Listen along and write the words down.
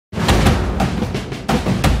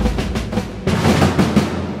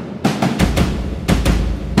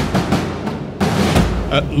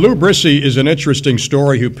Lou Brissie is an interesting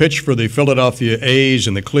story who pitched for the Philadelphia A's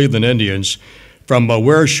and the Cleveland Indians from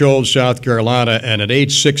Ware Shoals, South Carolina, and at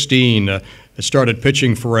age 16 started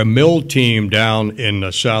pitching for a mill team down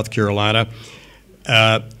in South Carolina.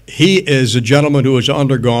 He is a gentleman who has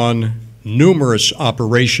undergone numerous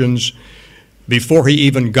operations before he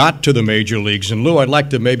even got to the major leagues. And Lou, I'd like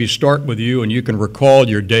to maybe start with you, and you can recall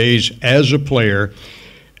your days as a player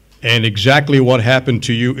and exactly what happened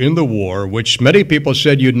to you in the war, which many people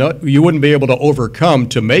said you wouldn't be able to overcome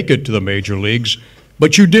to make it to the major leagues,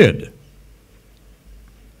 but you did.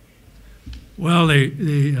 Well,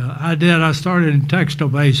 I did. I started in textile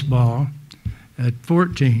baseball at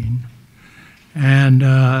 14. And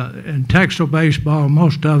in textile baseball,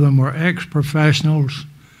 most of them were ex-professionals,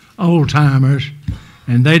 old-timers,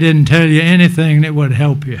 and they didn't tell you anything that would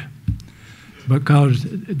help you because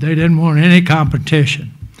they didn't want any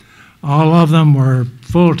competition. All of them were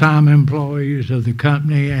full-time employees of the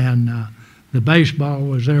company, and the baseball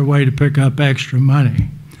was their way to pick up extra money.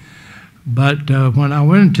 But when I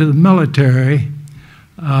went into the military,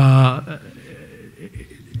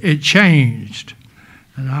 it changed.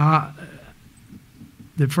 And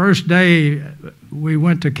the first day we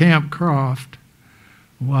went to Camp Croft,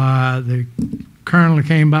 why the colonel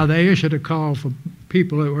came by, they issued a call for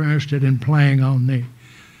people that were interested in playing on the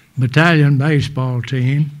battalion baseball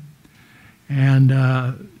team. And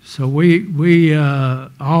so we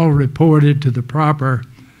all reported to the proper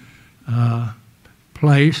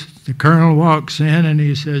place. The colonel walks in and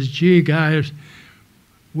he says, "Gee, guys,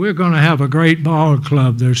 we're going to have a great ball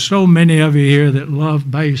club. There's so many of you here that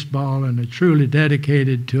love baseball and are truly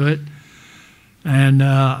dedicated to it. And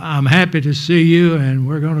I'm happy to see you, and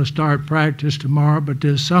we're going to start practice tomorrow, but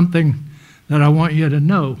there's something that I want you to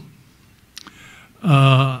know.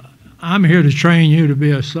 I'm here to train you to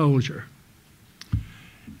be a soldier.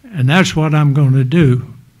 And that's what I'm going to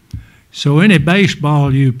do. So any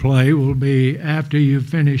baseball you play will be after you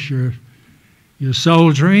finish your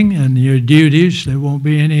soldiering and your duties. There won't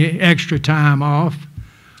be any extra time off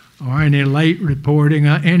or any late reporting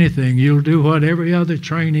or anything. You'll do what every other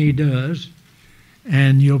trainee does,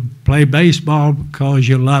 and you'll play baseball because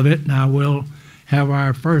you love it. And I will have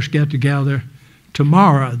our first get-together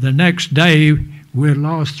tomorrow." The next day, we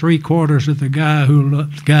lost 3/4 of the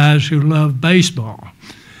guys who love baseball.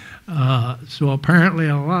 So apparently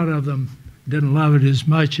a lot of them didn't love it as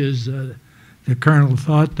much as the colonel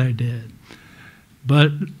thought they did.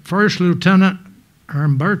 But First Lieutenant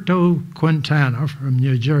Humberto Quintana from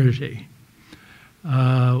New Jersey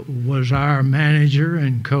was our manager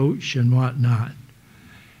and coach and whatnot.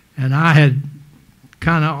 And I had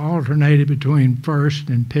kind of alternated between first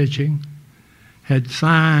and pitching, had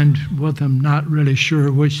signed with them, not really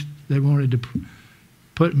sure which they wanted to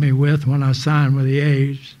put me with when I signed with the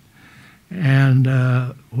A's, and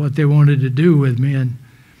what they wanted to do with me. And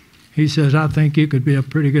he says, "I think you could be a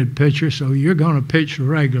pretty good pitcher, so you're going to pitch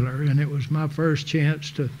regular." And it was my first chance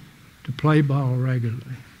to play ball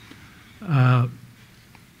regularly.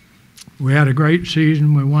 We had a great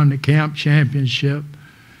season. We won the camp championship.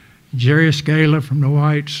 Jerry Scaler from the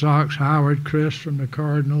White Sox, Howard Chris from the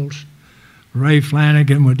Cardinals, Ray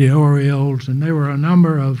Flanagan with the Orioles, and there were a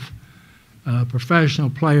number of professional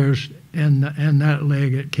players in that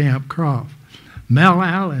league at Camp Croft. Mel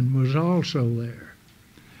Allen was also there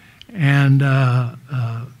and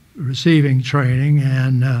receiving training,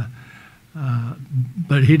 and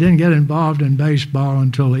but he didn't get involved in baseball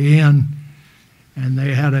until the end. And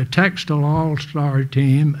they had a textile all-star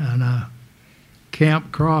team and a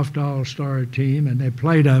Camp Croft all-star team, and they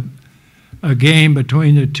played a game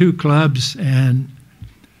between the two clubs, and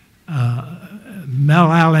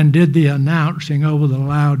Mel Allen did the announcing over the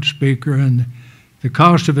loudspeaker, and the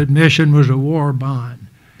cost of admission was a war bond.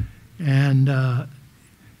 And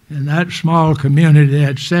in that small community, they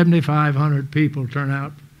had 7,500 people turn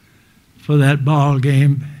out for that ball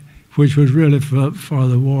game, which was really for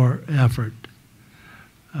the war effort.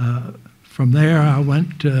 From there, I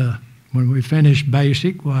went to, when we finished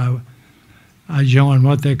basic, well, I joined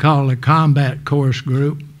what they call the combat course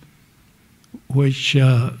group, which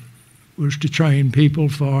was to train people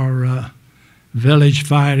for village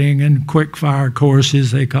fighting and quick fire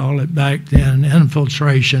courses, they call it back then,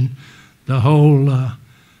 infiltration, the whole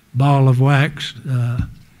ball of wax,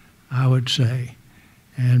 I would say.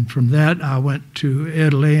 And from that, I went to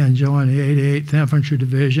Italy and joined the 88th Infantry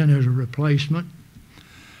Division as a replacement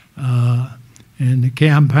in the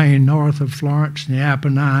campaign north of Florence in the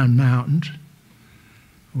Apennine Mountains,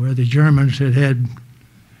 where the Germans had had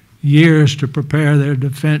years to prepare their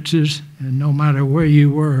defenses, and no matter where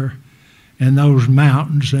you were in those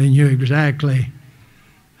mountains, they knew exactly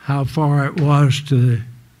how far it was to the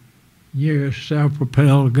nearest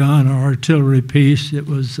self-propelled gun or artillery piece. It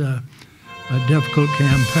was a difficult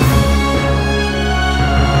campaign.